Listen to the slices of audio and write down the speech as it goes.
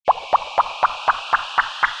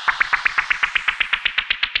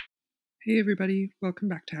Hey everybody, welcome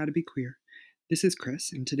back to How to Be Queer. This is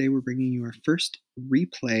Chris, and today we're bringing you our first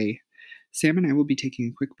replay. Sam and I will be taking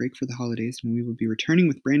a quick break for the holidays, and we will be returning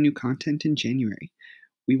with brand new content in January.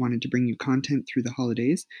 We wanted to bring you content through the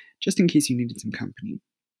holidays, just in case you needed some company.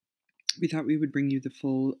 We thought we would bring you the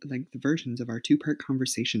full-length versions of our two-part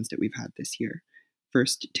conversations that we've had this year.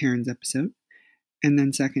 First, Taryn's episode, and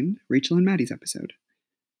then second, Rachel and Maddie's episode.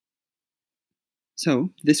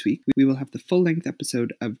 So, this week, we will have the full-length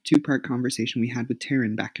episode of two-part conversation we had with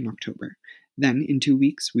Taryn back in October. Then, in 2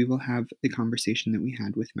 weeks, we will have the conversation that we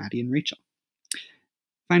had with Maddie and Rachel.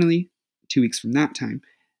 Finally, 2 weeks from that time,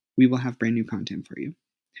 we will have brand new content for you.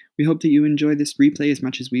 We hope that you enjoy this replay as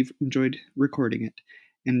much as we've enjoyed recording it,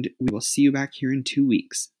 and we will see you back here in 2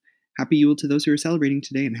 weeks. Happy Yule to those who are celebrating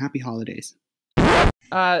today, and happy holidays.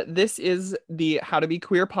 This is the How to Be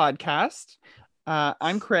Queer podcast.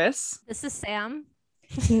 I'm Chris. This is Sam.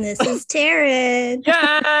 And this is Taryn.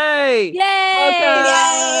 Yay!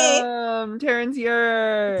 Yay! Welcome! Taryn's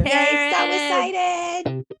here. Yay, so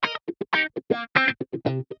excited.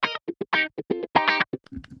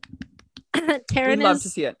 Taryn We'd love is to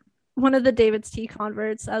see it. one of the David's Tea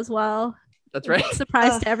converts as well. That's right.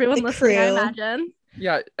 Surprise to everyone the listening, I crew. imagine.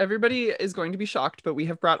 Yeah, everybody is going to be shocked, but we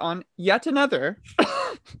have brought on yet another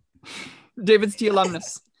David's Tea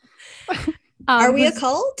alumnus. Are we a who's-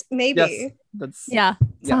 cult? Maybe. Yes, that's Yeah,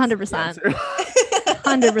 it's yes, 100%. the answer.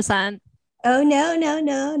 100%. Oh no.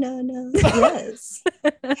 Yes.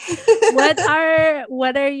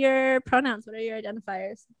 What are your pronouns? What are your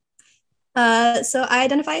identifiers? So I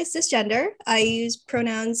identify as cisgender. I use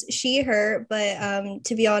pronouns she, her, but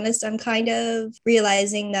to be honest, I'm kind of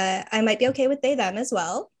realizing that I might be okay with they, them as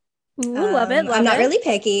well. Ooh, love it. Love I'm not it. really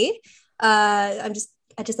picky. I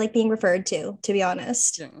just like being referred to be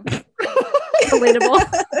honest. Yeah.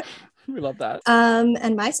 Relatable. We love that.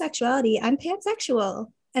 And my sexuality, I'm pansexual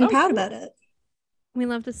and Oh, proud cool. about it. We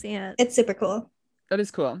love to see it. It's super cool. That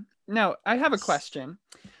is cool. Now, I have a question.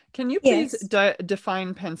 Can you please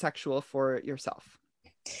define pansexual for yourself?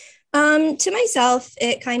 To myself,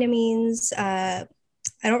 it kind of means I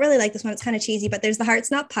don't really like this one. It's kind of cheesy, but there's the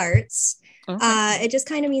hearts, not parts. Okay. It just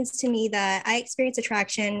kind of means to me that I experience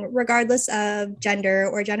attraction regardless of gender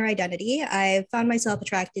or gender identity. I've found myself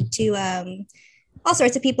attracted to all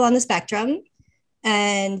sorts of people on the spectrum.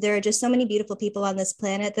 And there are just so many beautiful people on this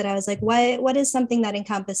planet that I was like, what is something that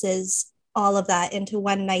encompasses all of that into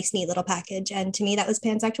one nice, neat little package? And to me, that was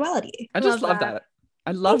pansexuality. I just love love that. that.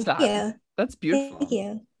 I love that. Yeah. That's beautiful. Thank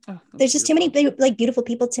you. Oh, that's There's just too beautiful. many like beautiful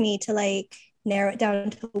people to me to like narrow it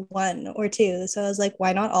down to one or two. So I was like,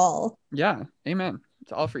 why not all? Yeah, amen.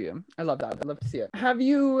 It's all for you. I love that. I'd love to see it. Have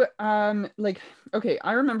you okay,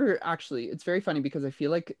 I remember actually, it's very funny because I feel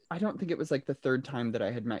like I don't think it was like the third time that I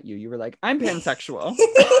had met you. You were like, I'm pansexual.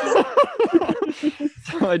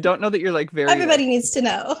 So I don't know that you're like very Everybody needs to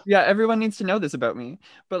know. yeah, everyone needs to know this about me.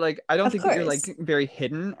 But like I don't Of think that you're like course. very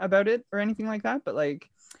hidden about it or anything like that. But like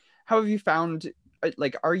how have you found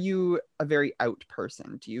like are you a very out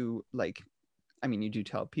person? Do you like I mean you do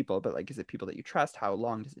tell people, but like is it people that you trust? How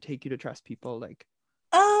long does it take you to trust people? Like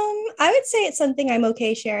I would say it's something I'm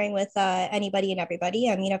okay sharing with anybody and everybody.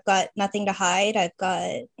 I mean, I've got nothing to hide. I've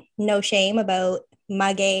got no shame about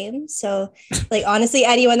my game. So, like, honestly,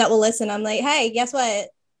 anyone that will listen, I'm like, hey, guess what?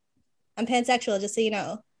 I'm pansexual, just so you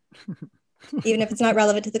know. Even if it's not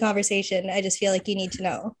relevant to the conversation, I just feel like you need to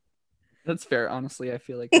know. that's fair. Honestly, I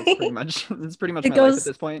feel like that's pretty much It my life at goes-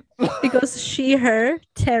 this point. It goes she, her,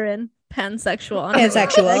 Taryn, pansexual. on her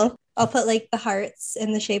Pansexual. I'll put like the hearts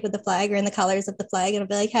in the shape of the flag or in the colors of the flag, and I'll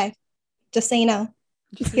be like, hey, just so you know,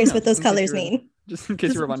 Just so you here's know, what those in case colors you were- mean. Just in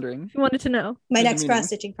case you were wondering. If you wanted to know. My There's a next meaning. cross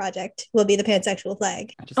stitching project will be the pansexual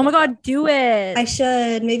flag. I just Oh my love that. god, do it. I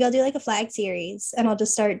should. Maybe I'll do like a flag series and I'll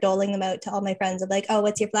just start doling them out to all my friends. I'm like, oh,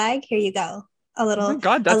 what's your flag? Here you go. A Oh little my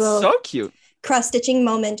god, that's little- so cute. cross stitching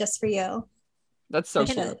moment just for you. That's so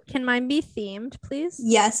Can- cute. Can mine be themed, please?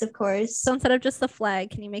 Yes, of course. So instead of just the flag,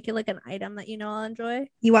 can you make it like an item that you know I'll enjoy?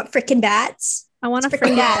 You want freaking bats? I want a It's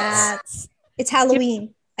frickin' freaking bats. bats. It's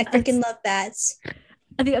Halloween. I It's- freaking love bats.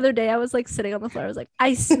 And the other day I was like sitting on the floor. I was like,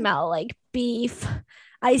 I smell like beef.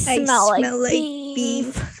 I smell, like,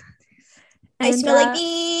 beef. I And, smell like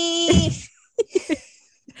beef.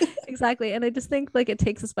 exactly. And I just think like it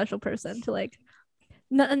takes a special person to like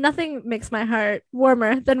nothing makes my heart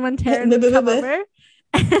warmer than when Taryn would come over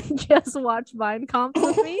and just watch Vine comps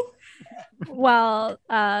with me while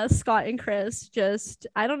Scott and Chris just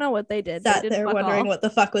I don't know what they did. Sat They did there fuck wondering all. what the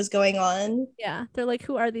fuck was going on. Yeah, they're like,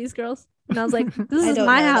 who are these girls? And I was like, this I is don't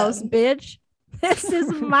my know house, them. bitch. This is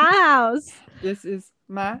my house. This is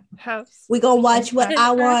my house. We gonna watch what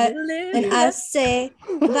I want live. when I say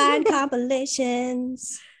Vine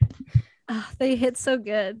compilations. They hit so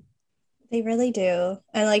good. They really do.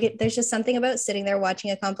 And like, there's just something about sitting there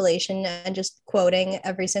watching a compilation and just quoting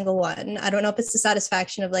every single one. I don't know if it's the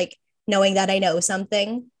satisfaction of like knowing that I know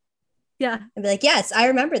something. Yeah. And be like, yes, I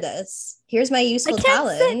remember this. Here's my useful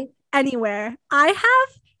talent. Anywhere. I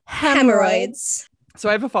have hemorrhoids. So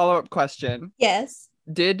I have a follow-up question. Yes.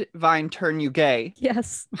 Did Vine turn you gay?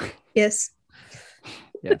 Yes. Yes.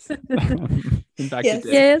 Yes. In fact, yes. it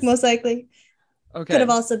did. Yes. Most likely. Okay. Could have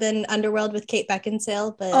also been Underworld with Kate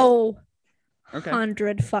Beckinsale, but Okay.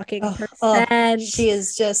 100 fucking oh, percent. she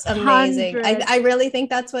is just amazing. I really think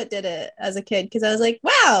that's what did it as a kid, because I was like,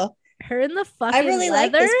 wow, her in the fucking I really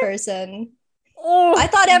like this person. Oh, I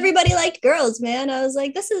thought everybody liked girls, man. I was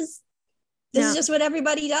like, this is just what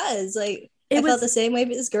everybody does. Like, I felt the same way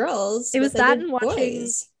as girls. It was that and watching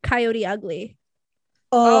Coyote Ugly.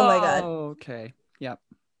 Oh my god. Okay. Yep.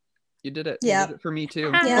 You did it. Yeah. You did it for me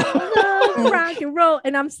too. Yeah. Rock and roll.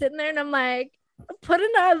 And I'm sitting there and I'm like, put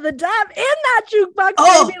another dime in that jukebox,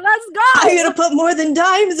 baby. Let's go. I'm gonna put more than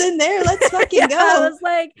dimes in there. Let's fucking go. I was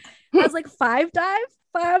like, 5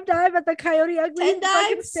 dimes at the Coyote Ugly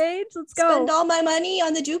fucking stage. Let's go. Spend all my money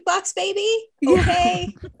on the jukebox, baby.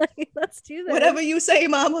 Okay. Let's do this. Whatever you say,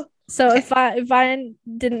 mama. So if Vine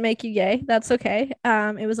didn't make you gay, that's okay.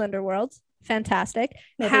 It was Underworld. Fantastic.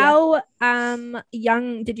 Maybe, How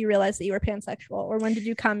young did you realize that you were pansexual, or when did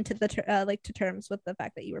you come to the to terms with the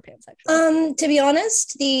fact that you were pansexual? To be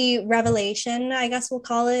honest, the revelation, I guess we'll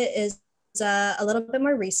call it, is a little bit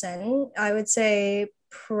more recent. I would say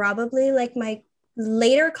probably like my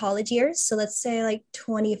later college years. So let's say like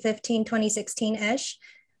 2015, 2016-ish.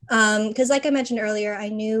 Because like I mentioned earlier, I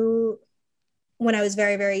knew when I was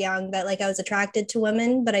very, very young that like I was attracted to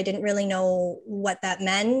women, but I didn't really know what that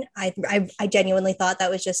meant. I genuinely thought that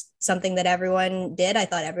was just something that everyone did. I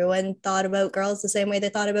thought everyone thought about girls the same way they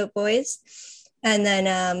thought about boys. And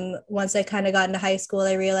then once I kind of got into high school,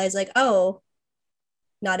 I realized like, oh,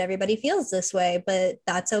 not everybody feels this way, but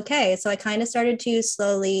that's okay. So I kind of started to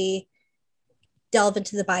slowly delve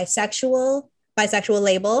into the bisexual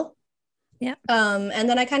label. Yeah. And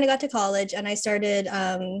then I kind of got to college and I started,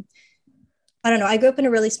 I don't know, I grew up in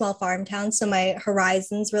a really small farm town, so my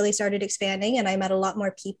horizons really started expanding, and I met a lot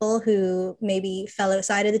more people who maybe fell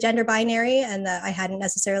outside of the gender binary and that I hadn't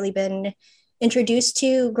necessarily been introduced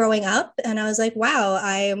to growing up. And I was like, wow,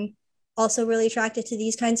 I'm also really attracted to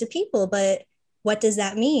these kinds of people, but what does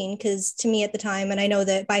that mean? Because to me at the time, and I know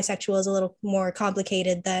that bisexual is a little more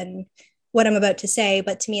complicated than what I'm about to say,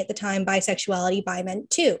 but to me at the time, bisexuality, bi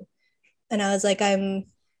meant two. And I was like, I'm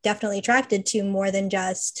definitely attracted to more than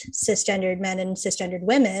just cisgendered men and cisgendered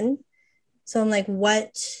women. So I'm like,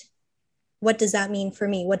 what does that mean for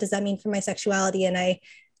me? What does that mean for my sexuality? And I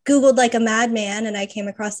Googled like a madman and I came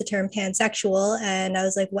across the term pansexual, and I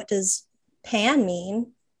was like, what does pan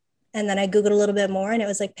mean? And then I Googled a little bit more and it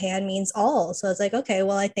was like, pan means all. So I was like, okay,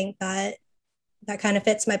 well, I think that kind of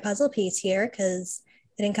fits my puzzle piece here because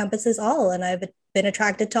it encompasses all, and I've been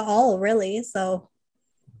attracted to all, really. So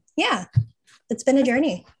yeah, it's been a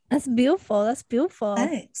journey. That's beautiful.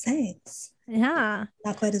 Thanks. Yeah.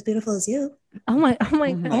 Not quite as beautiful as you. Oh my god.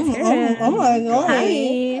 Oh my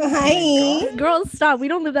god. Hi. Girls, stop. We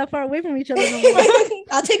don't live that far away from each other no more.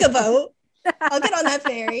 I'll take a vote. I'll get on that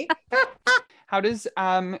ferry. How does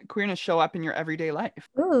queerness show up in your everyday life?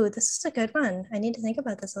 Ooh, this is a good one. I need to think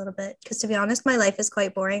about this a little bit because, to be honest, my life is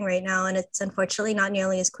quite boring right now, and it's unfortunately not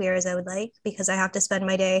nearly as queer as I would like because I have to spend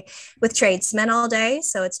my day with tradesmen all day,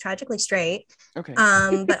 so it's tragically straight. Okay.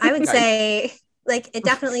 But I would say, like, it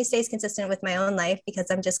definitely stays consistent with my own life because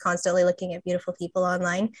I'm just constantly looking at beautiful people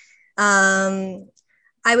online.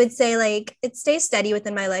 I would say like it stays steady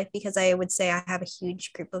within my life because I would say I have a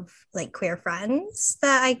huge group of like queer friends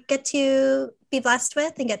that I get to be blessed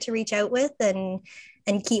with and get to reach out with and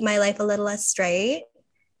keep my life a little less straight.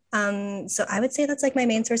 So I would say that's like my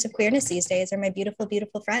main source of queerness these days are my beautiful,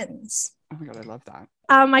 beautiful friends. Oh my God, I love that.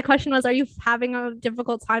 My question was, are you having a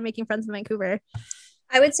difficult time making friends in Vancouver?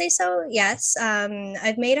 I would say so, yes.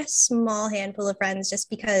 I've made a small handful of friends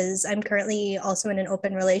just because I'm currently also in an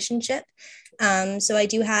open relationship. So I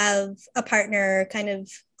do have a partner kind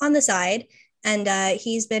of on the side, and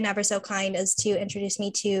he's been ever so kind as to introduce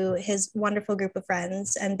me to his wonderful group of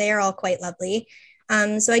friends, and they are all quite lovely.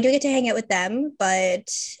 So I do get to hang out with them,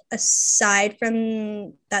 but aside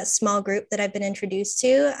from that small group that I've been introduced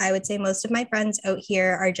to, I would say most of my friends out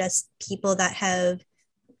here are just people that have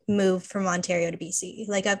moved from Ontario to BC.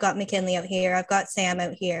 Like I've got McKinley out here, I've got Sam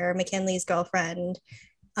out here, McKinley's girlfriend,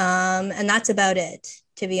 and that's about it,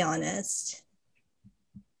 to be honest.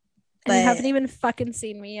 And you haven't even fucking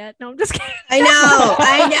seen me yet. No, I'm just kidding. I know.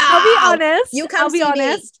 I'll be honest. You come I'll be see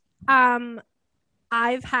honest.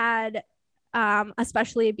 I've had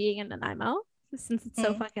especially being in Nanaimo since it's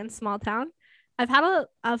so fucking small town. I've had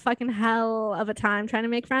a fucking hell of a time trying to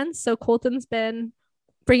make friends. So Colton's been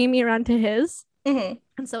bringing me around to his, and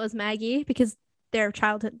so is Maggie, because they're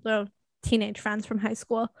teenage friends from high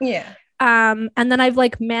school. Yeah. And then I've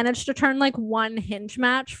like managed to turn like one Hinge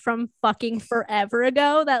match from fucking forever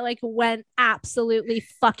ago that like went absolutely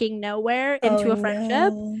fucking nowhere into a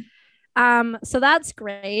friendship. No. So that's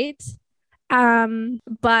great.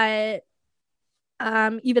 But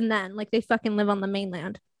even then, like, they fucking live on the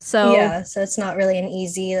mainland. So yeah, so it's not really an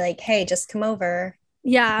easy like, hey, just come over.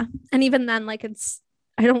 Yeah. And even then, like,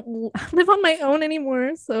 I don't live on my own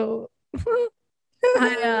anymore, so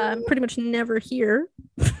I'm pretty much never here.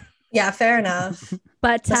 Yeah, fair enough.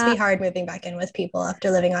 But must be hard moving back in with people after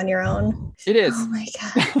living on your own. It is. Oh my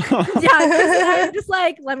god. Yeah, I'm just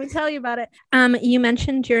like, let me tell you about it. You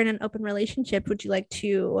mentioned you're in an open relationship. Would you like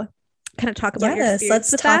to kind of talk about your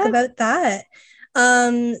experience? Let's talk about that.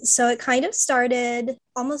 So it kind of started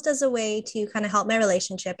almost as a way to kind of help my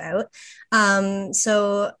relationship out.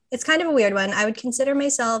 So it's kind of a weird one. I would consider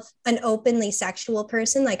myself an openly sexual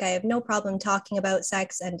person. Like, I have no problem talking about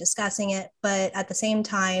sex and discussing it, but at the same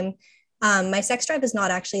time, my sex drive is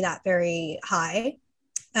not actually that very high.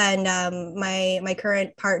 And my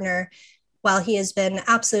current partner, while he has been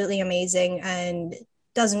absolutely amazing and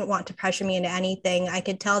doesn't want to pressure me into anything, I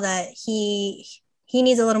could tell that he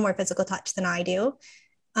needs a little more physical touch than I do.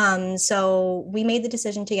 So we made the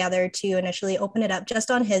decision together to initially open it up just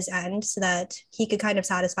on his end so that he could kind of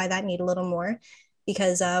satisfy that need a little more,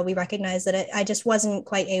 because we recognized that I just wasn't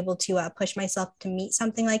quite able to push myself to meet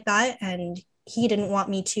something like that. And he didn't want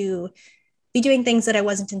me to be doing things that I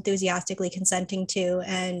wasn't enthusiastically consenting to.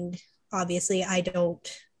 And obviously I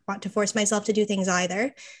don't want to force myself to do things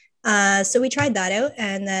either. So we tried that out,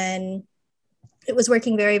 and then it was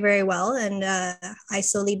working very, very well. And I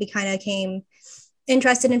slowly became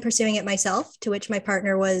interested in pursuing it myself, to which my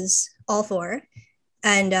partner was all for.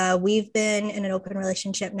 And we've been in an open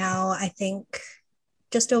relationship now, I think,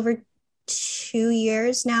 just over 2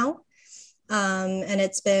 years now. And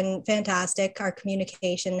it's been fantastic. Our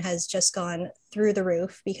communication has just gone through the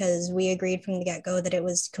roof, because we agreed from the get-go that it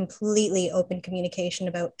was completely open communication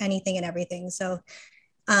about anything and everything. So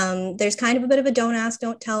there's kind of a bit of a don't ask,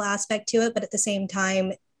 don't tell aspect to it. But at the same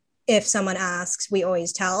time, if someone asks, we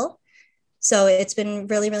always tell. So it's been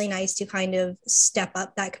really, really nice to kind of step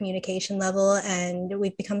up that communication level. And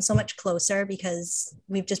we've become so much closer because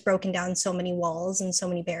we've just broken down so many walls and so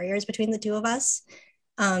many barriers between the two of us.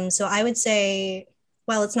 So I would say,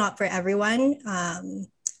 while it's not for everyone,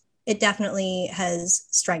 it definitely has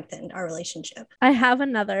strengthened our relationship. I have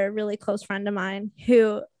another really close friend of mine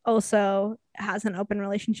who also has an open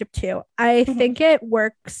relationship too. I think it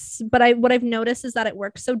works, but what I've noticed is that it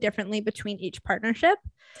works so differently between each partnership.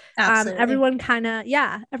 Absolutely. Everyone kind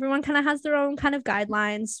of has their own kind of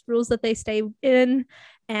guidelines, rules that they stay in,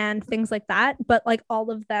 and things like that. But like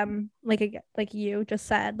all of them, like you just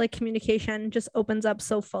said, like communication just opens up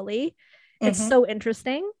so fully. It's so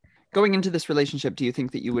interesting. Going into this relationship, do you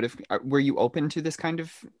think that you would have, were you open to this kind of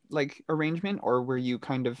like arrangement, or were you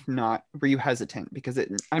kind of not, were you hesitant? Because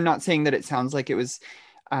I'm not saying that it sounds like it was,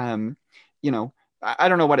 you know, I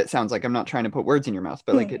don't know what it sounds like. I'm not trying to put words in your mouth,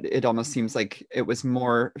 but like it almost seems like it was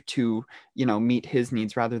more to, you know, meet his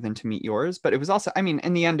needs rather than to meet yours. But it was also, I mean,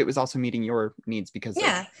 in the end, it was also meeting your needs, because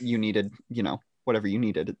like, you needed, you know, whatever you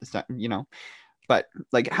needed at this time, you know. But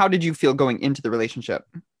like, how did you feel going into the relationship?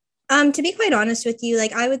 To be quite honest with you,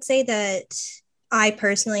 like, I would say that I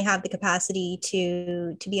personally have the capacity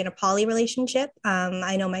to be in a poly relationship.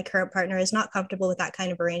 I know my current partner is not comfortable with that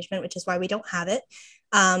kind of arrangement, which is why we don't have it.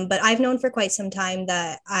 But I've known for quite some time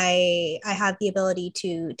that I have the ability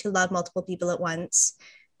to love multiple people at once.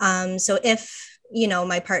 So if, you know,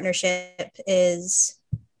 my partnership is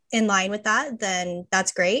in line with that, then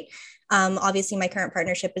that's great. Obviously, my current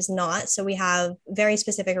partnership is not. So we have very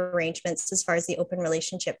specific arrangements as far as the open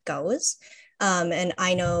relationship goes. And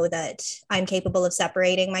I know that I'm capable of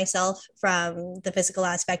separating myself from the physical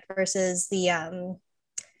aspect versus the,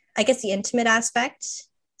 I guess, the intimate aspect.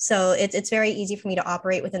 So it's very easy for me to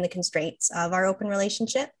operate within the constraints of our open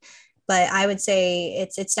relationship. But I would say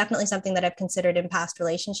it's definitely something that I've considered in past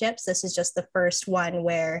relationships. This is just the first one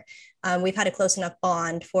where we've had a close enough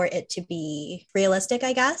bond for it to be realistic,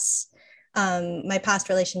 I guess. My past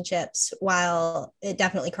relationships, while it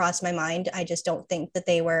definitely crossed my mind, I just don't think that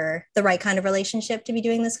they were the right kind of relationship to be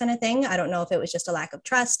doing this kind of thing. I don't know if it was just a lack of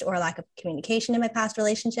trust or a lack of communication in my past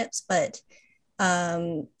relationships, but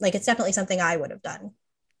like, it's definitely something I would have done.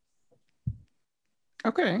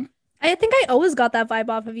 Okay. I think I always got that vibe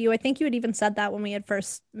off of you. I think you had even said that when we had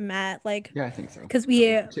first met. Like, yeah, I think so. Because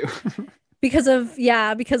we because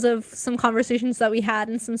of some conversations that we had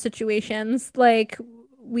in some situations, like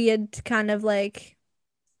we had kind of like,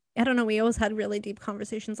 I don't know, we always had really deep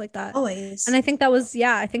conversations like that. Always. And I think that was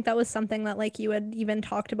something that like you had even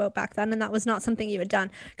talked about back then, and that was not something you had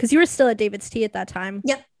done because you were still at David's Tea at that time.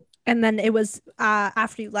 Yep. And then it was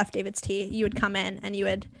after you left David's Tea, you had come in and you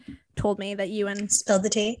had told me that you and spilled the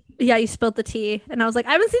tea. Yeah, you spilled the tea, and I was like,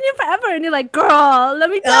 I haven't seen you forever, and you're like, girl, let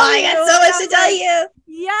me tell you. I got so much to tell you.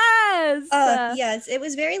 Yes. Yes, it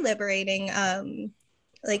was very liberating.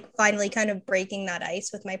 Like finally kind of breaking that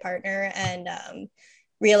ice with my partner and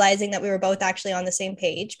realizing that we were both actually on the same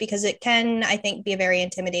page, because it can, I think, be a very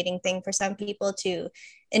intimidating thing for some people to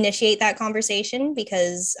initiate that conversation,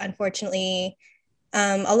 because unfortunately,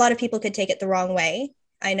 a lot of people could take it the wrong way.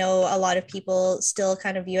 I know a lot of people still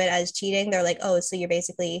kind of view it as cheating. They're like, oh, so you're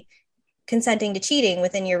basically consenting to cheating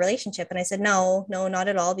within your relationship. And I said, no, not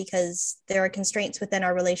at all, because there are constraints within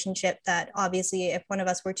our relationship that obviously if one of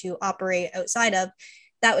us were to operate outside of,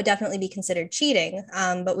 that would definitely be considered cheating.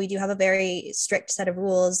 But we do have a very strict set of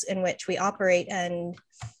rules in which we operate, and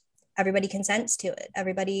everybody consents to it.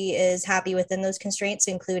 Everybody is happy within those constraints,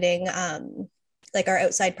 including like our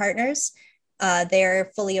outside partners.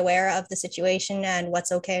 They're fully aware of the situation and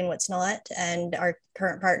what's okay and what's not. And our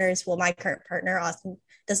current partners, well, my current partner, Austin,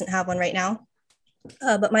 doesn't have one right now.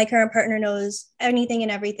 But my current partner knows anything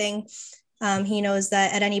and everything. He knows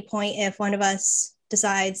that at any point, if one of us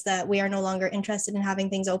decides that we are no longer interested in having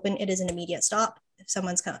things open, it is an immediate stop if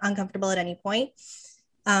someone's uncomfortable at any point.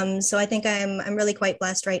 So I think I'm really quite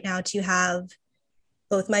blessed right now to have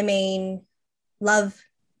both my main love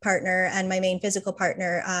partner and my main physical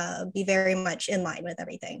partner be very much in line with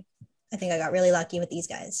everything. I think I got really lucky with these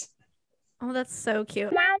guys. Oh, that's so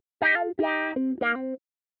cute.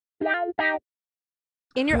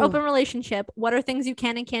 In your open relationship, what are things you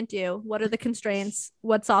can and can't do? What are the constraints?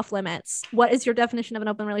 What's off limits? What is your definition of an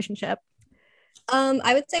open relationship?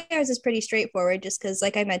 I would say ours is pretty straightforward, just because,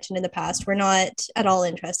 like I mentioned in the past, we're not at all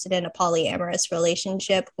interested in a polyamorous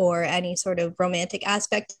relationship or any sort of romantic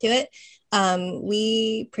aspect to it.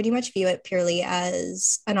 We pretty much view it purely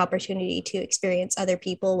as an opportunity to experience other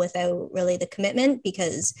people without really the commitment,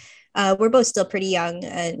 because we're both still pretty young,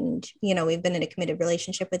 and we've been in a committed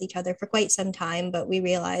relationship with each other for quite some time, but we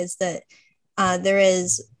realize that there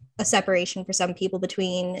is a separation for some people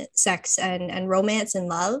between sex and romance and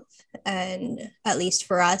love, and at least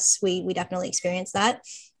for us, we definitely experience that.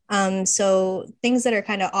 So things that are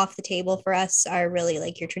kind of off the table for us are really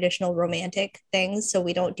like your traditional romantic things. So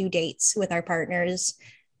we don't do dates with our partners.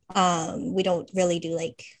 We don't really do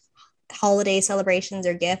like holiday celebrations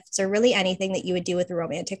or gifts or really anything that you would do with a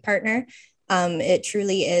romantic partner. It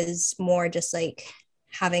truly is more just like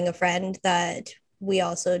having a friend that we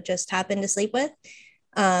also just happen to sleep with.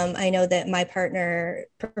 I know that my partner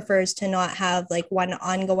prefers to not have like one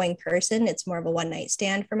ongoing person. It's more of a one night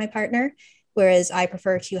stand for my partner, whereas I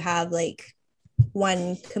prefer to have like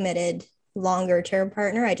one committed longer term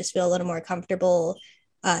partner. I just feel a little more comfortable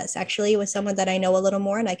sexually with someone that I know a little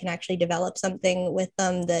more, and I can actually develop something with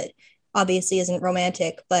them that obviously isn't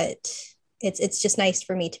romantic, but it's just nice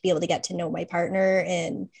for me to be able to get to know my partner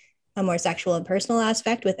in a more sexual and personal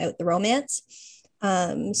aspect without the romance.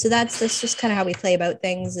 So that's just kind of how we play about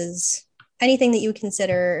things. Is anything that you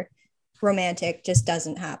consider romantic just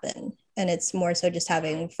doesn't happen, and it's more so just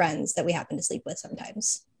having friends that we happen to sleep with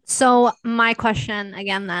sometimes. So my question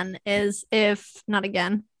again then is, if not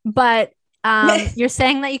again, but you're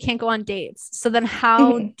saying that you can't go on dates. So then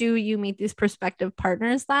how do you meet these prospective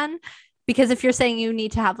partners then? Because if you're saying you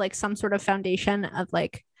need to have like some sort of foundation of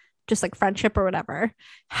like just like friendship or whatever,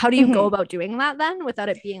 how do you go about doing that then without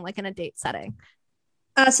it being like in a date setting?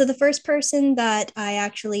 So the first person that I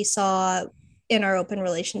actually saw in our open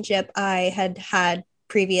relationship, I had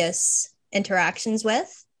previous interactions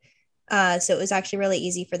with. So it was actually really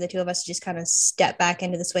easy for the two of us to just kind of step back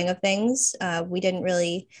into the swing of things. We didn't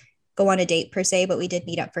really go on a date per se, but we did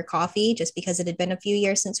meet up for coffee just because it had been a few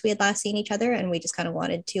years since we had last seen each other, and we just kind of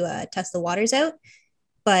wanted to test the waters out.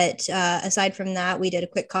 But aside from that, we did a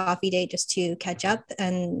quick coffee date just to catch up.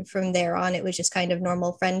 And from there on, it was just kind of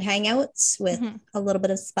normal friend hangouts with a little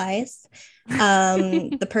bit of spice.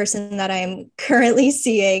 The person that I'm currently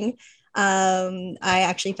seeing, I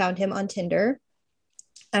actually found him on Tinder.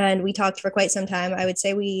 And we talked for quite some time. I would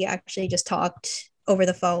say we actually just talked over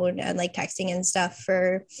the phone and like texting and stuff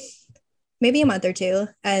for maybe a month or two.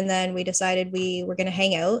 And then we decided we were going to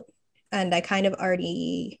hang out. And I kind of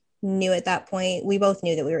already knew at that point, we both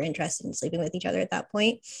knew that we were interested in sleeping with each other at that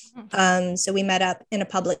point. So we met up in a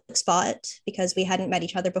public spot because we hadn't met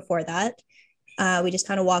each other before that. We just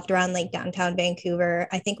kind of walked around like downtown Vancouver.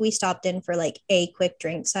 I think we stopped in for like a quick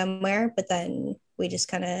drink somewhere, but then we just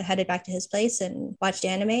kind of headed back to his place and watched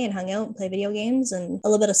anime and hung out and play video games and a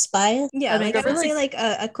little bit of spy. Yeah, like I would say like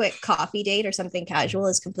a quick coffee date or something casual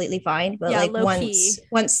is completely fine. But like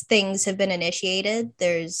once things have been initiated,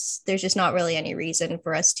 there's just not really any reason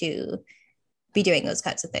for us to be doing those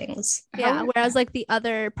kinds of things. Yeah. Whereas like the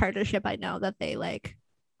other partnership, I know that they like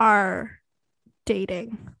are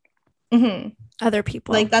dating other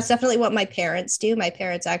people. Like that's definitely what my parents do. My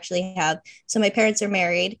parents actually have, so my parents are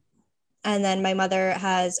married, and then my mother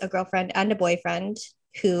has a girlfriend and a boyfriend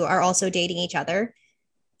who are also dating each other,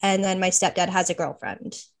 and then my stepdad has a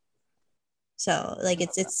girlfriend. So like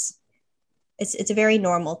it's a very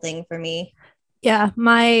normal thing for me. Yeah,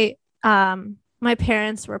 my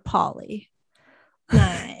parents were poly.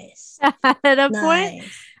 Nice. At a point,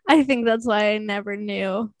 I think that's why I never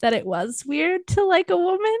knew that it was weird to like a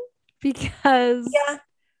woman, because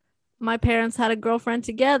my parents had a girlfriend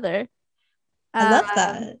together. I love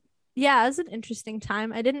that. Yeah, it was an interesting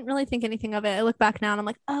time. I didn't really think anything of it. I look back now and I'm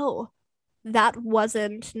like, oh, that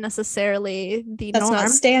wasn't necessarily the norm. That's not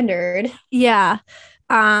standard. Yeah.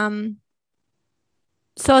 So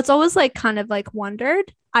it's always like kind of like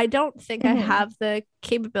wondered. I don't think I have the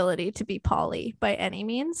capability to be poly by any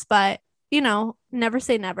means, but you know, never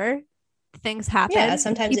say never. Things happen. Yeah,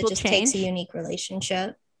 sometimes it just takes a unique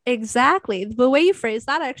relationship. Exactly. The way you phrased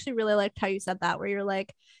that, I actually really liked how you said that, where you're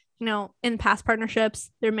like, you know, in past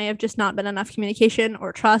partnerships, there may have just not been enough communication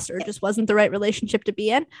or trust, or just wasn't the right relationship to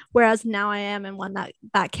be in. Whereas now I am in one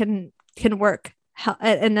that can work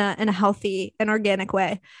in a healthy and organic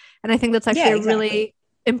way. And I think that's actually a really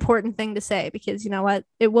important thing to say, because you know what,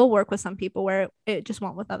 it will work with some people where it just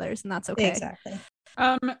won't with others, and that's okay. Exactly.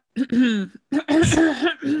 I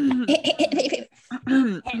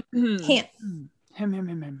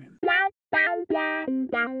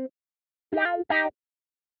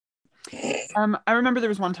remember there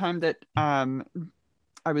was one time that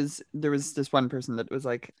there was this one person that was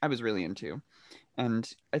like I was really into, and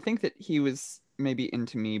I think that he was maybe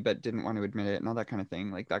into me but didn't want to admit it and all that kind of thing,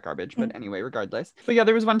 like that garbage. But anyway, regardless. But yeah,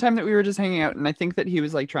 there was one time that we were just hanging out, and I think that he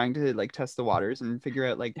was like trying to like test the waters and figure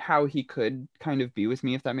out like how he could kind of be with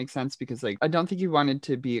me, if that makes sense, because like I don't think he wanted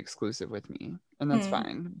to be exclusive with me, and that's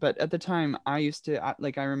fine. But at the time I used to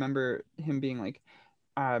like, I remember him being like,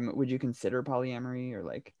 would you consider polyamory, or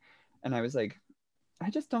like, and I was like, I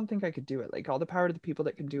just don't think I could do it. Like, all the power to the people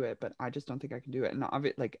that can do it, but I just don't think I can do it. And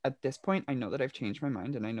like at this point, I know that I've changed my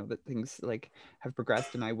mind, and I know that things like have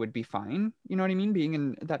progressed, and I would be fine. You know what I mean? Being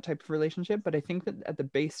in that type of relationship. But I think that at the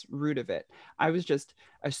base root of it, I was just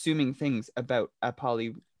assuming things about a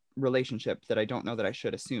poly relationship that I don't know that I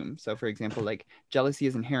should assume. So, for example, like jealousy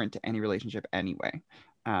is inherent to any relationship anyway.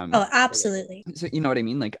 Oh, absolutely. So you know what I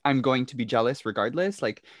mean? Like, I'm going to be jealous regardless.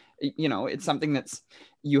 Like, you know, it's something that's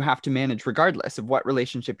you have to manage regardless of what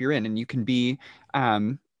relationship you're in, and you can be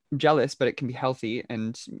jealous, but it can be healthy.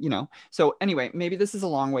 And you know, so anyway, maybe this is a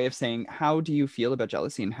long way of saying, how do you feel about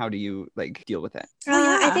jealousy, and how do you like deal with it?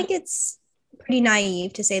 I think it's pretty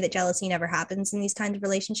naive to say that jealousy never happens in these kinds of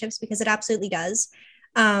relationships, because it absolutely does.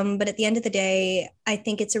 But at the end of the day, I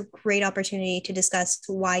think it's a great opportunity to discuss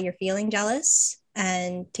why you're feeling jealous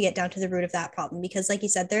and to get down to the root of that problem. Because like you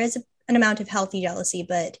said, there is an amount of healthy jealousy,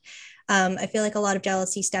 but I feel like a lot of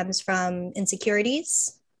jealousy stems from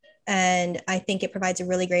insecurities. And I think it provides a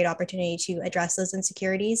really great opportunity to address those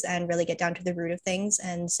insecurities and really get down to the root of things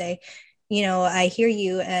and say, you know, I hear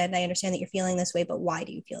you and I understand that you're feeling this way, but why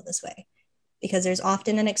do you feel this way? Because there's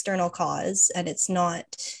often an external cause, and it's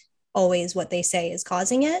not always what they say is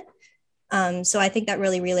causing it. So I think that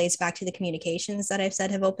really relates back to the communications that I've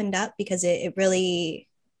said have opened up, because it really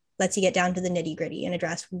lets you get down to the nitty gritty and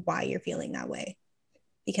address why you're feeling that way.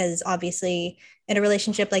 Because obviously in a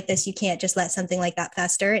relationship like this, you can't just let something like that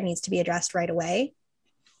fester. It needs to be addressed right away,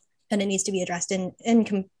 and it needs to be addressed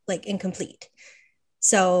incomplete.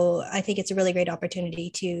 So I think it's a really great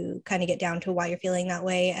opportunity to kind of get down to why you're feeling that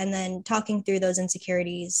way. And then talking through those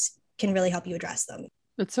insecurities can really help you address them.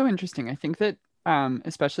 That's so interesting. I think that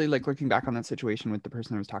especially like looking back on that situation with the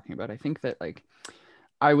person I was talking about, I think that like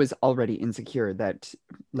I was already insecure that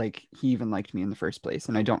like he even liked me in the first place.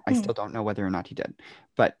 And I still don't know whether or not he did.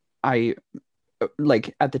 But I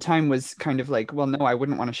like at the time was kind of like, well, no, I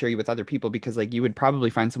wouldn't want to share you with other people, because like you would probably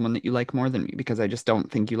find someone that you like more than me, because I just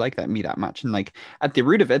don't think you like me that much. And like at the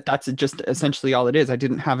root of it, that's just essentially all it is. I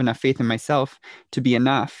didn't have enough faith in myself to be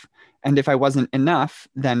enough. And if I wasn't enough,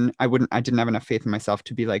 then I didn't have enough faith in myself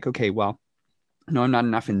to be like, okay, well, no, I'm not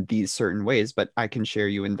enough in these certain ways, but I can share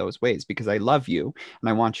you in those ways because I love you and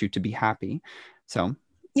I want you to be happy. So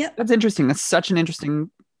yeah, that's interesting. That's such an interesting,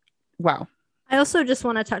 wow. I also just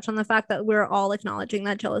want to touch on the fact that we're all acknowledging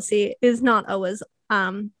that jealousy is not always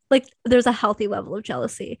like there's a healthy level of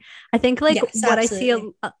jealousy. I think like Yes, what absolutely. I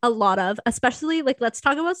see a lot of, especially like let's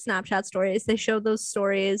talk about Snapchat stories. They show those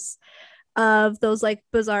stories of those like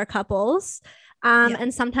bizarre couples. Yeah.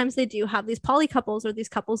 And sometimes they do have these poly couples or these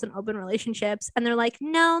couples in open relationships, and they're like,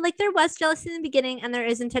 no, like there was jealousy in the beginning and there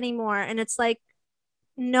isn't anymore. And it's like,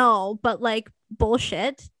 no, but like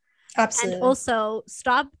bullshit. Absolutely. And also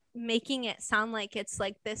stop making it sound like it's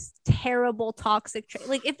like this terrible toxic trait.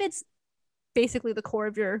 Like if it's basically the core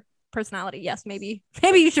of your personality, yes, maybe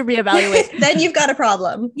you should reevaluate. Then you've got a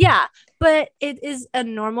problem. Yeah, but it is a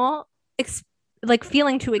normal like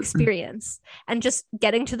feeling to experience, and just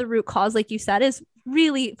getting to the root cause, like you said, is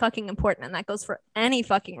really fucking important, and that goes for any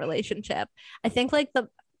fucking relationship. I think like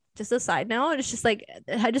just a side note, it's just like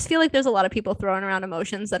I just feel like there's a lot of people throwing around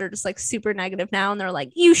emotions that are just like super negative now, and they're like,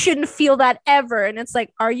 you shouldn't feel that ever, and it's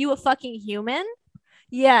like, are you a fucking human?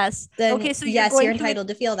 Yes. Then okay, so yes, you're entitled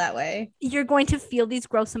to feel that way. You're going to feel these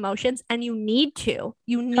gross emotions, and you need to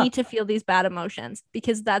feel these bad emotions,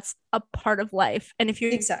 because that's a part of life. And if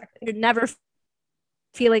you're never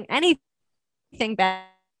feeling anything bad,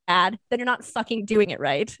 then you're not fucking doing it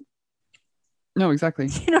right. No, exactly.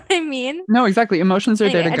 You know what I mean? No, exactly. Emotions are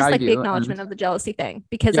there to I just guide like you. the acknowledgement of the jealousy thing,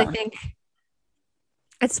 because I think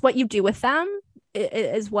it's what you do with them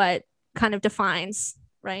is what kind of defines,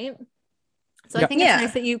 right? So I think it's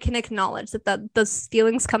nice that you can acknowledge that those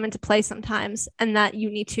feelings come into play sometimes, and that you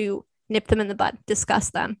need to nip them in the bud, discuss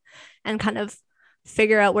them, and kind of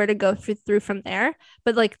figure out where to go through from there.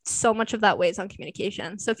 But like so much of that weighs on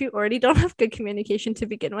communication. So if you already don't have good communication to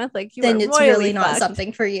begin with, like then it's really not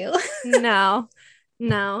something for you. No.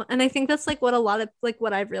 And I think that's like what a lot of like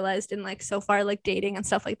what I've realized in like so far, like dating and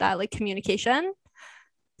stuff like that, like communication.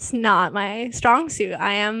 It's not my strong suit.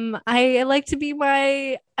 I like to be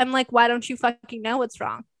I'm like, why don't you fucking know what's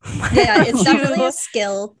wrong? Yeah, it's definitely a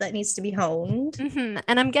skill that needs to be honed. Mm-hmm.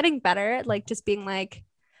 And I'm getting better at like just being like,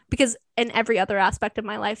 because in every other aspect of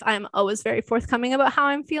my life, I'm always very forthcoming about how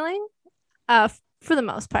I'm feeling, for the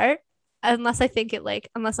most part, unless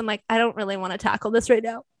I'm like, I don't really want to tackle this right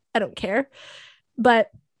now. I don't care.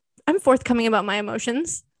 But I'm forthcoming about my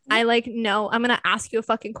emotions. I like, no, I'm going to ask you a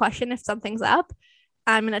fucking question if something's up.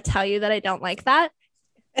 I'm going to tell you that I don't like that.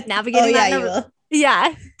 Navigating that. You will.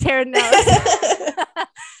 Yeah, Taryn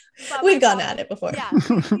knows. We've gone at it before. Yeah,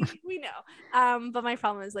 we know. But my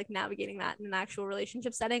problem is like navigating that in an actual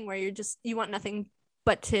relationship setting where you want nothing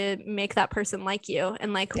but to make that person like you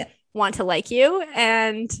and like want to like you.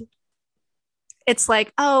 And it's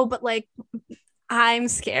like, oh, but like I'm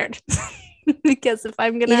scared because if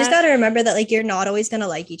I'm gonna, you just got to remember that like you're not always gonna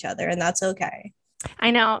like each other, and that's okay.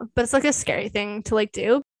 I know, but it's like a scary thing to like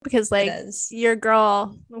do, because like your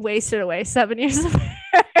girl wasted away 7 years of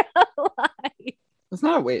her life. It's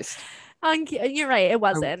not a waste. You're right, it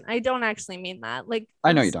wasn't. I don't actually mean that. Like,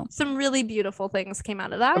 I know you don't. Some really beautiful things came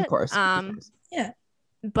out of that. Of course. Yeah.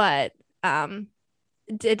 But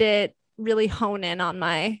did it really hone in on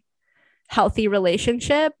my healthy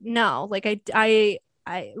relationship? No. Like I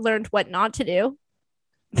learned what not to do.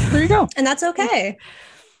 There you go. And that's okay.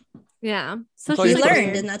 Yeah. So you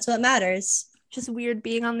learned, and that's what matters. Just weird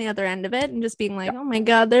being on the other end of it and just being like, oh my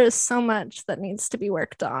God, there's so much that needs to be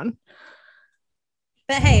worked on.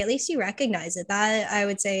 But hey, at least you recognize it. That I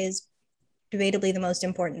would say is debatably the most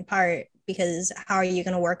important part, because how are you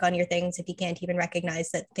going to work on your things if you can't even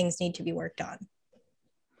recognize that things need to be worked on?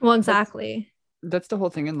 Well, exactly. That's the whole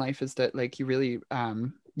thing in life, is that like you really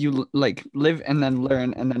you like live and then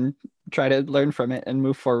learn and then try to learn from it and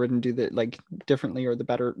move forward and do the like differently or the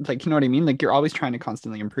better, like, you know what I mean? Like you're always trying to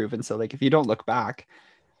constantly improve, and so like if you don't look back,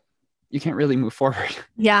 you can't really move forward.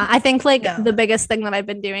 Yeah, I think like the biggest thing that I've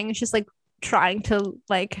been doing is just like trying to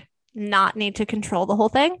like not need to control the whole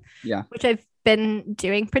thing, which I've been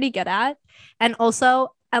doing pretty good at. And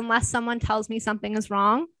also, unless someone tells me something is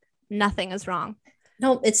wrong, nothing is wrong.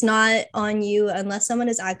 No, it's not on you. Unless someone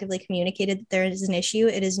has actively communicated that there is an issue,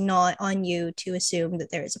 it is not on you to assume that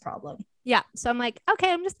there is a problem. Yeah. So I'm like,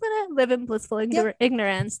 okay, I'm just going to live in blissful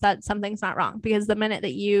ignorance that something's not wrong. Because the minute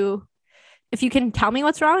that if you can tell me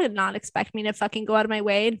what's wrong and not expect me to fucking go out of my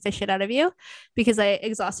way and fish it out of you, because I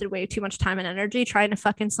exhausted way too much time and energy trying to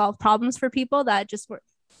fucking solve problems for people that just were,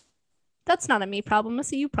 that's not a me problem.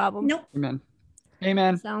 It's a you problem. Nope.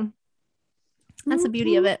 Amen. So that's the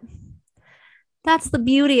beauty of it. That's the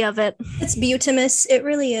beauty of it. It's beautimous. It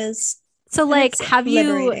really is. So like, have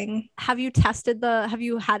you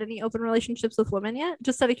had any open relationships with women yet?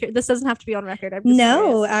 Just out of curiosity, this doesn't have to be on record.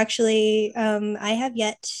 No, actually, I have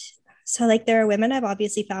yet So like there are women I've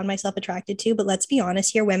obviously found myself attracted to, but let's be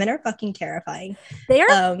honest here, women are fucking terrifying.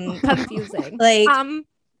 They're confusing. Like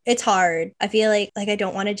it's hard. I feel like I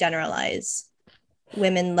don't want to generalize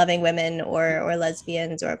women loving women or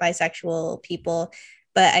lesbians or bisexual people,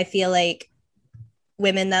 but I feel like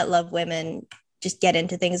women that love women just get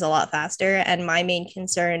into things a lot faster. And my main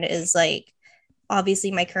concern is like,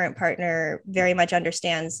 obviously my current partner very much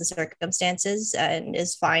understands the circumstances and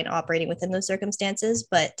is fine operating within those circumstances,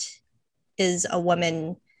 but is a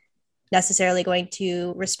woman necessarily going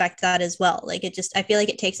to respect that as well? Like I feel like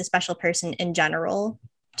it takes a special person in general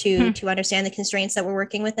to understand the constraints that we're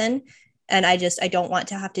working within. And I don't want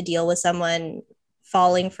to have to deal with someone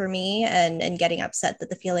falling for me and getting upset that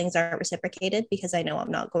the feelings aren't reciprocated, because I know I'm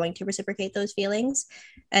not going to reciprocate those feelings.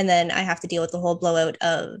 And then I have to deal with the whole blowout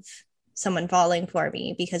of someone falling for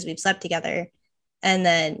me because we've slept together, and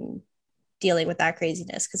then dealing with that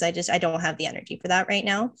craziness, because I don't have the energy for that right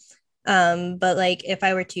now. But like if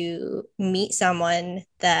I were to meet someone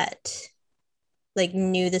that like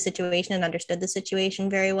knew the situation and understood the situation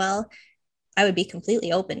very well, I would be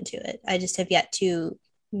completely open to it. I just have yet to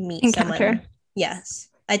meet someone. Yes.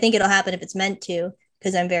 I think it'll happen if it's meant to,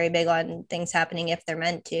 because I'm very big on things happening if they're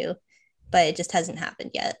meant to, but it just hasn't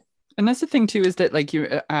happened yet. And that's the thing too, is that like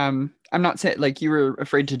you, I'm not saying like you were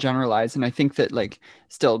afraid to generalize. And I think that like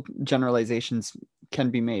still generalizations can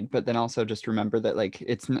be made, but then also just remember that like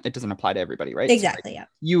it doesn't apply to everybody, right? Exactly. So, like, yeah.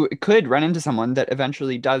 You could run into someone that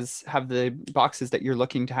eventually does have the boxes that you're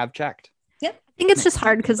looking to have checked. Yep. I think it's just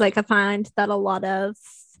hard because like I find that a lot of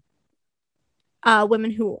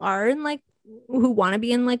women who are in like who want to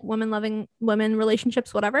be in like women loving women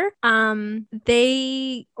relationships, whatever,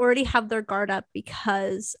 they already have their guard up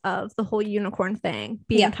because of the whole unicorn thing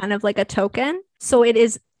being kind of like a token. So it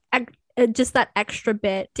is just that extra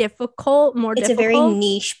bit difficult. It's a very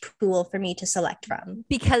niche pool for me to select from,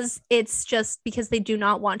 because it's just because they do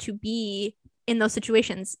not want to be in those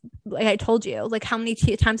situations. Like I told you, like how many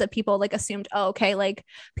times that people like assumed, oh, okay, like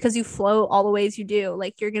because you float all the ways you do,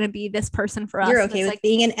 like you're gonna be this person for us. You're okay with like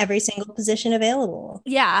being in every single position available.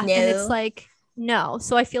 Yeah. No. And it's like, no.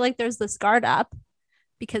 So I feel like there's this guard up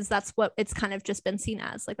because that's what it's kind of just been seen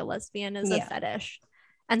as, like a lesbian is a fetish.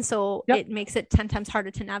 And so it makes it 10 times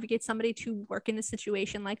harder to navigate somebody to work in a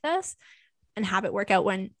situation like this and have it work out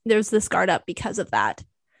when there's this guard up because of that.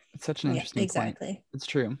 It's such an interesting point. It's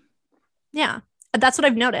true. Yeah, that's what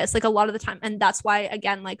I've noticed like a lot of the time. And that's why,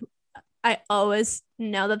 again, like I always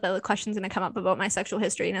know that the question's going to come up about my sexual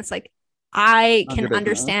history. And it's like, I can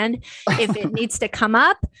understand if it needs to come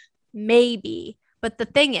up, maybe. But the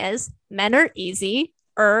thing is, men are easy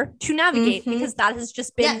to navigate because that has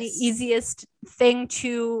just been the easiest thing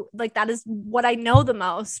to like, that is what I know the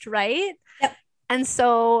most. Right. Yep. And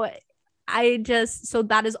so so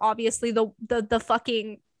that is obviously the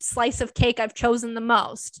fucking slice of cake I've chosen the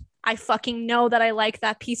most. I fucking know that I like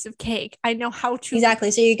that piece of cake. I know how to.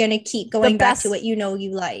 Exactly. So you're going to keep going back to what you know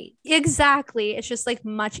you like. Exactly. It's just like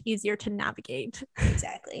much easier to navigate.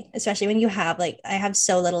 Exactly. Especially when you have like, I have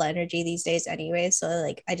so little energy these days anyway. So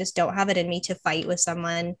like, I just don't have it in me to fight with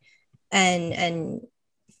someone and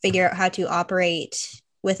figure out how to operate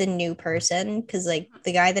with a new person. Cause like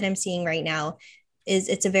the guy that I'm seeing right now,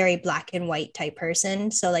 it's a very black and white type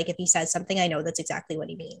person. So like if he says something, I know that's exactly what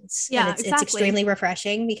he means. Yeah, and it's extremely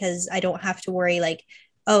refreshing because I don't have to worry like,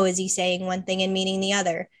 oh, is he saying one thing and meaning the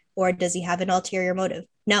other? Or does he have an ulterior motive?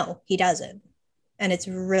 No, he doesn't. And it's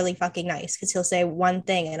really fucking nice because he'll say one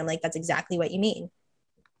thing and I'm like, that's exactly what you mean.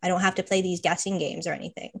 I don't have to play these guessing games or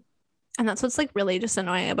anything. And that's what's like really just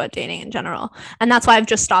annoying about dating in general. And that's why I've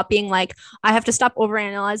just stopped being like, I have to stop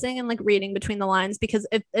overanalyzing and like reading between the lines, because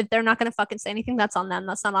if they're not going to fucking say anything, that's on them.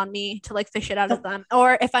 That's not on me to like fish it out of them.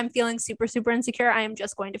 Or if I'm feeling super, super insecure, I am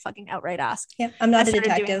just going to fucking outright ask. Yeah, I'm not a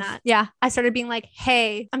detective. Yeah. I started being like,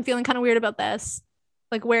 hey, I'm feeling kind of weird about this.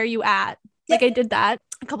 Like, where are you at? Like I did that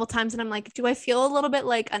a couple times and I'm like, do I feel a little bit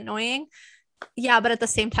like annoying? Yeah, but at the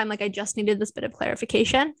same time, like I just needed this bit of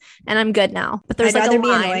clarification and I'm good now. But there's I'd like rather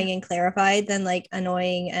be annoying and clarified than like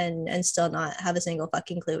annoying and still not have a single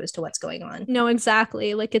fucking clue as to what's going on. No,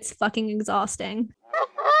 exactly. Like it's fucking exhausting.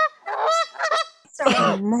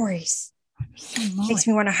 So moist. Makes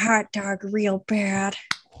me want a hot dog real bad.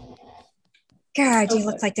 God, you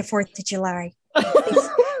look like the 4th of July.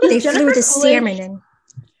 They flew the salmon in.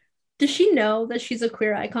 Does she know that she's a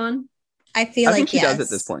queer icon? I think she does at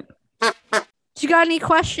this point. Do you got any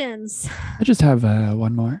questions? I just have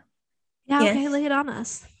one more. Yeah, okay, lay it on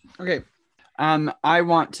us. Okay. I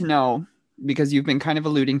want to know, because you've been kind of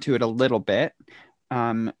alluding to it a little bit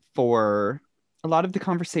for a lot of the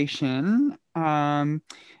conversation.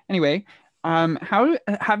 Anyway, How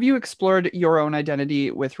have you explored your own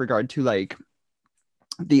identity with regard to like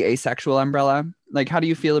the asexual umbrella? Like, how do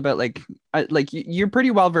you feel about like you're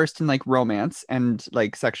pretty well versed in like romance and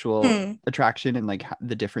like sexual attraction and like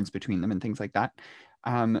the difference between them and things like that.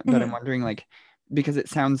 But I'm wondering like, because it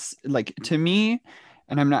sounds like to me,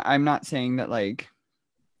 and I'm not saying that like,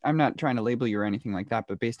 I'm not trying to label you or anything like that,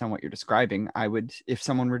 but based on what you're describing, I would, if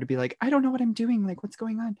someone were to be like, I don't know what I'm doing, like what's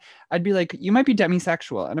going on, I'd be like, you might be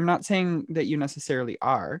demisexual. And I'm not saying that you necessarily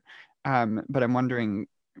are, but I'm wondering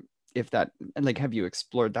if that, like, have you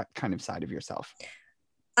explored that kind of side of yourself?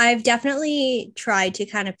 I've definitely tried to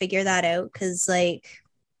kind of figure that out because, like,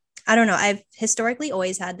 I don't know, I've historically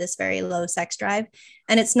always had this very low sex drive.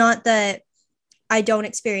 And it's not that I don't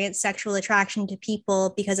experience sexual attraction to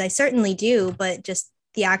people, because I certainly do, but just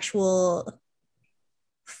the actual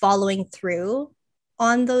following through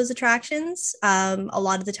on those attractions, a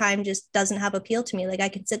lot of the time just doesn't have appeal to me. Like, I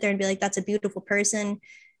can sit there and be like, that's a beautiful person.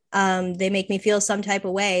 They make me feel some type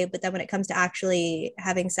of way. But then when it comes to actually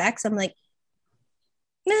having sex, I'm like,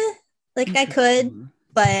 meh, like I could,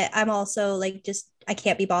 but I'm also like, just, I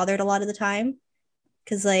can't be bothered a lot of the time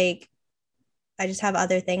because like, I just have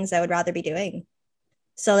other things I would rather be doing.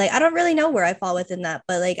 So like, I don't really know where I fall within that,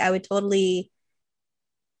 but like, I would totally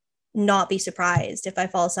not be surprised if I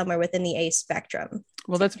fall somewhere within the ace spectrum.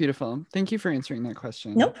 Well, that's beautiful. Thank you for answering that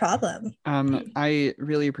question. No problem. I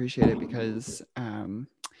really appreciate it because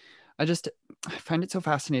I find it so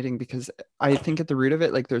fascinating because I think at the root of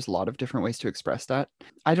it, like there's a lot of different ways to express that.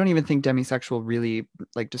 I don't even think demisexual really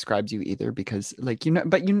like describes you either, because like, you know,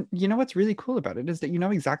 but you know, what's really cool about it is that you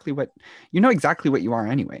know exactly what you are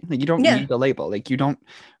anyway. Like you don't need the label. Like you don't,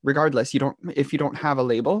 regardless, if you don't have a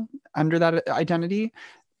label under that identity,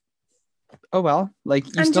 oh well, like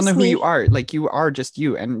you still know who you are. Like you are just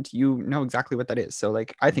you, and you know exactly what that is. So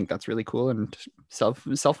like I think that's really cool, and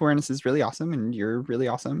self-awareness is really awesome, and you're really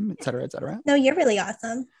awesome, etc., etc. No, you're really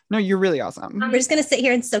awesome. No, you're really awesome. We're just gonna sit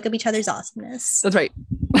here and soak up each other's awesomeness. That's right.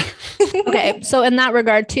 Okay, so in that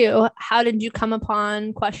regard too, how did you come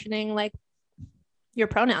upon questioning like your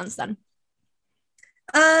pronouns then?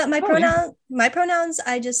 My pronouns,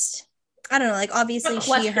 I don't know, like obviously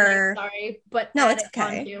she, her. Sorry, but no, it's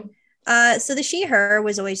okay. So the she, her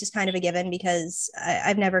was always just kind of a given because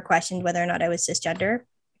I've never questioned whether or not I was cisgender.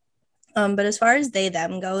 But as far as they,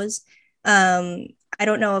 them goes, I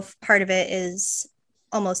don't know if part of it is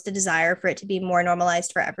almost a desire for it to be more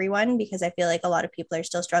normalized for everyone, because I feel like a lot of people are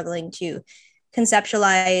still struggling to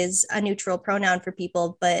conceptualize a neutral pronoun for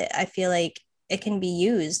people, but I feel like it can be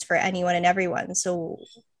used for anyone and everyone. So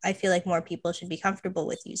I feel like more people should be comfortable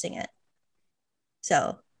with using it.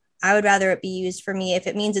 So I would rather it be used for me if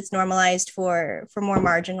it means it's normalized for more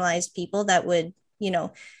marginalized people that would, you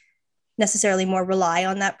know, necessarily more rely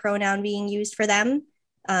on that pronoun being used for them.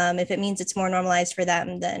 If it means it's more normalized for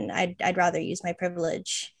them, then I'd rather use my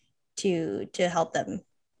privilege to help them,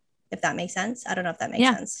 if that makes sense. I don't know if that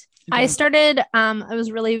makes sense. I started, it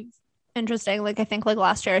was really interesting. Like, I think like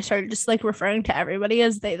last year I started just like referring to everybody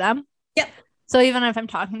as they, them. Yep. So even if I'm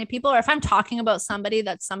talking to people, or if I'm talking about somebody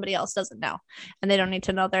that somebody else doesn't know and they don't need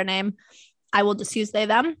to know their name, I will just use they,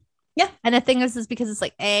 them. Yeah. And the thing is because it's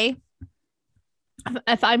like, A,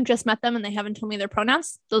 if I've just met them and they haven't told me their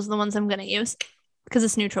pronouns, those are the ones I'm going to use because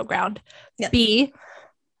it's neutral ground. Yeah. B,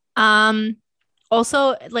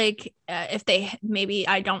 also like if they, maybe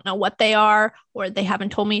I don't know what they are, or they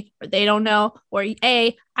haven't told me, or they don't know, or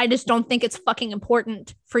A, I just don't think it's fucking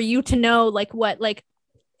important for you to know like what, like,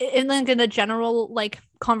 in like in a general like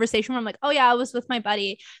conversation where I'm like, oh yeah, I was with my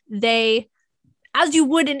buddy. They, as you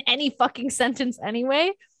would in any fucking sentence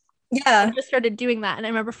anyway. Yeah. I just started doing that. And I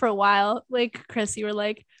remember for a while, like Chris, you were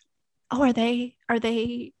like, oh, are they?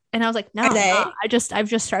 And I was like, no, I've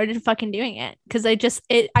just started fucking doing it. Cause I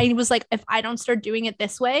was like, if I don't start doing it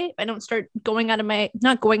this way, if I don't start not going out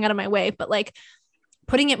of my way, but like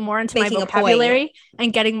putting it more into my vocabulary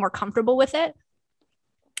and getting more comfortable with it.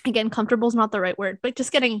 Again, comfortable is not the right word, but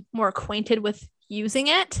just getting more acquainted with using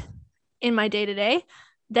it in my day-to-day,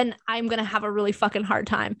 then I'm going to have a really fucking hard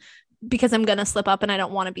time because I'm going to slip up and I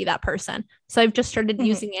don't want to be that person. So I've just started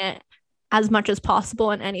using it as much as possible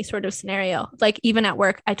in any sort of scenario. Like even at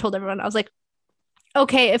work, I told everyone, I was like,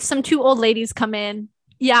 okay, if some two old ladies come in,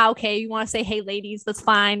 yeah, okay, you want to say, hey, ladies, that's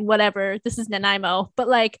fine, whatever. This is Nanaimo. But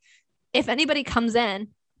like, if anybody comes in,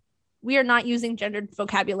 we are not using gendered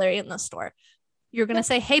vocabulary in the store. You're going to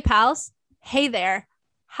say, hey, pals. Hey there.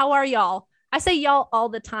 How are y'all? I say y'all all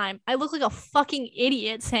the time. I look like a fucking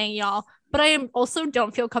idiot saying y'all, but I also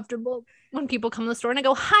don't feel comfortable when people come to the store and I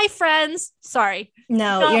go, hi, friends. Sorry.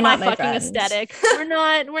 No, you're not my fucking friend. Aesthetic. We're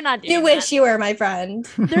not doing You wish you were my friend.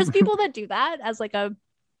 There's people that do that as like a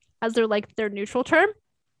as their neutral term.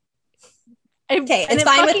 Okay, And it's it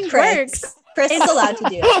fine fucking with Chris. works. Chris is allowed to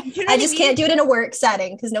do it. You know I what just mean? can't do it in a work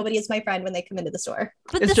setting because nobody is my friend when they come into the store.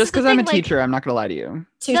 But It's this just is the because I'm a thing, like, teacher. I'm not gonna lie to you.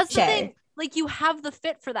 That's the Touche. thing. Like, you have the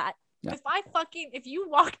fit for that. Yeah. If you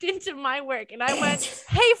walked into my work and I went,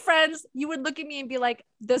 "Hey friends," you would look at me and be like,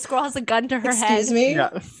 "This girl has a gun to her head." Excuse me?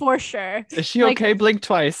 Yeah. For sure. Is she Like, okay? Blink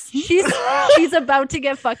twice. She's about to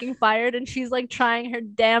get fucking fired and she's like trying her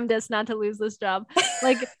damnedest not to lose this job.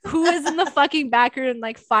 Like, who is in the fucking back room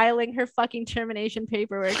like filing her fucking termination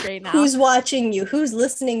paperwork right now? Who's watching you? Who's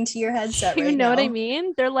listening to your headset You right know now? what I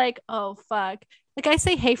mean? They're like, "Oh fuck." Like, I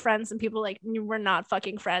say, "Hey friends," and people are like, "We're not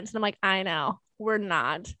fucking friends." And I'm like, "I know, we're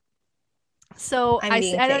not." So I'm I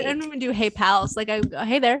being don't fake. even do "Hey pals." Like, I go,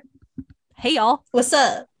 "Hey there, hey y'all, What's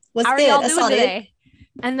up? What's how are good? y'all I doing saw it. today?"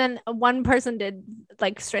 And then one person did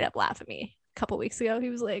like straight up laugh at me a couple weeks ago. He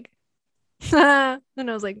was like, and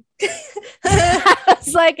I was like, I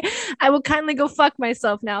was like, "I will kindly go fuck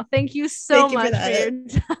myself now. Thank you so Thank you for much for your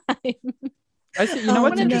time." I see. You know Oh,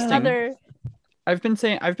 what's no. interesting? I've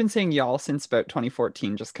been saying y'all since about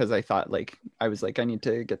 2014, just because I thought like I was like I need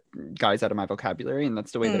to get guys out of my vocabulary, and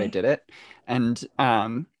that's the way that I did it. And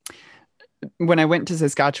when I went to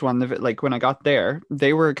Saskatchewan, like when I got there,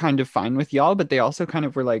 they were kind of fine with y'all, but they also kind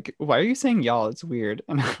of were like, "Why are you saying y'all? It's weird."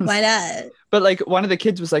 And Why not? But like one of the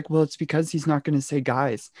kids was like, "Well, it's because he's not going to say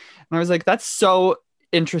guys," and I was like, "That's so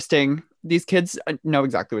interesting." These kids know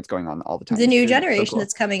exactly what's going on all the time. The new They're so generation cool.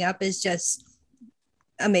 that's coming up is just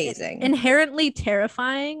amazing. Inherently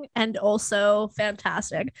terrifying and also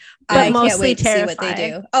fantastic, but I can't mostly wait to see what they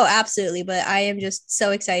terrifying. do. Oh, absolutely. But I am just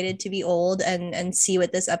so excited to be old and see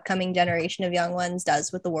what this upcoming generation of young ones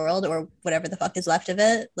does with the world or whatever the fuck is left of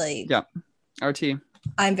it. Like, Yeah. RT.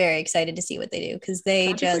 I'm very excited to see what they do because they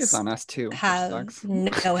Tragically, it's just on us too. which have sucks.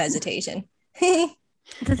 no hesitation.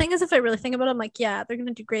 The thing is, if I really think about it, I'm like, yeah, they're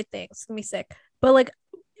gonna do great things. It's gonna be sick. But like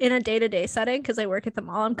in a day-to-day setting, because I work at the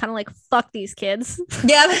mall, I'm kind of like, fuck these kids.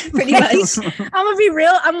 Yeah, pretty much. I'm gonna be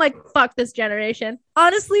real. I'm like, fuck this generation.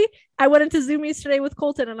 Honestly, I went into Zoomies today with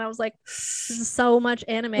Colton and I was like, this is so much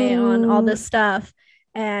anime on all this stuff.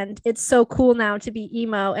 And it's so cool now to be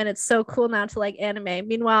emo, and it's so cool now to like anime.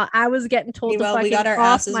 Meanwhile, I was getting told to fucking we got our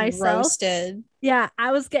off asses myself. roasted. Yeah,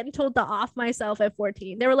 I was getting told to off myself at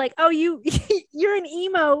 14. They were like, "Oh, you're an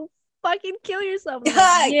emo. Fucking kill yourself." I'm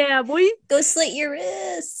like, yeah, boy. Go slit your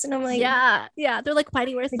wrists. And I'm like, Yeah. They're like, "Why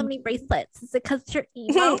do you wear so many bracelets? Is it because you're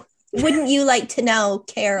emo?" Wouldn't you like to know,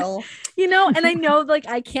 Carol? You know, and I know like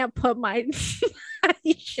I can't put my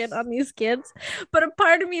shit on these kids, but a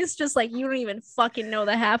part of me is just like, you don't even fucking know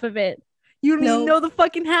the half of it. You don't even know the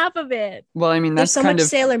fucking half of it. Well, I mean, There's that's so kind much of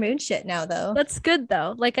Sailor Moon shit now, though. That's good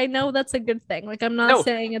though. Like, I know that's a good thing. Like, I'm not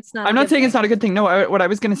saying it's not. I'm not saying it's not a good thing. No, what I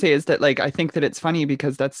was going to say is that like I think that it's funny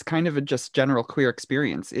because that's kind of a just general queer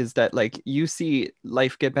experience. Is that like you see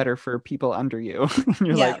life get better for people under you, and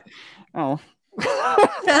you're like, oh.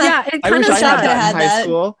 Yeah, it I kind wish of I had that in high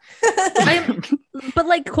school. But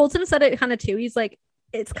like Colton said it kind of too. He's like,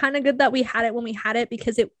 it's kind of good that we had it when we had it,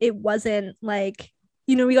 because it wasn't like,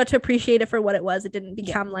 you know, we got to appreciate it for what it was. It didn't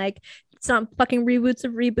become like, it's not fucking reboots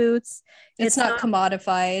of reboots. It's not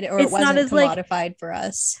commodified, or it it's not wasn't as, like- commodified for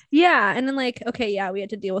us. Yeah, and then like, okay, yeah, we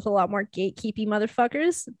had to deal with a lot more gatekeepy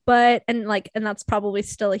motherfuckers, but and that's probably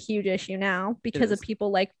still a huge issue now because of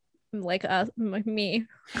people like us, like me,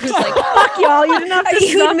 who's like, fuck y'all, you didn't have to Are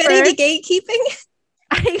you suffer. admitting to gatekeeping?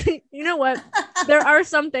 You know what? There are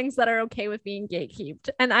some things that are okay with being gatekeeped,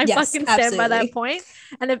 and I fucking stand by that point.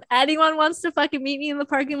 And if anyone wants to fucking meet me in the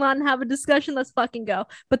parking lot and have a discussion, let's fucking go.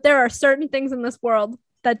 But there are certain things in this world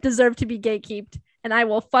that deserve to be gatekeeped, and I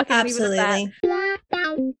will fucking leave it at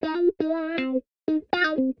that.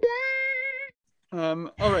 All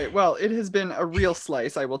right. Well, it has been a real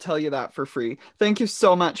slice. I will tell you that for free. Thank you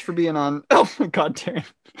so much for being on. Oh my God, Taryn.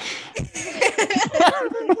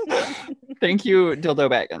 Thank you, Dildo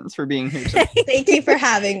Baggins, for being here today. Thank you for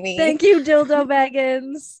having me. Thank you, Dildo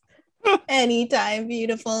Baggins. Anytime,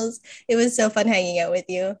 beautifuls. It was so fun hanging out with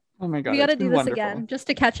you. Oh my God, we got to it's do been this wonderful. again just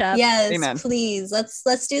to catch up. Yes, Amen. please.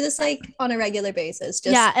 Let's do this like on a regular basis.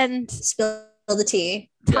 Just Yeah, and spill the tea.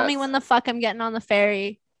 tell me when the fuck I'm getting on the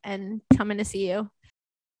ferry and coming to see you.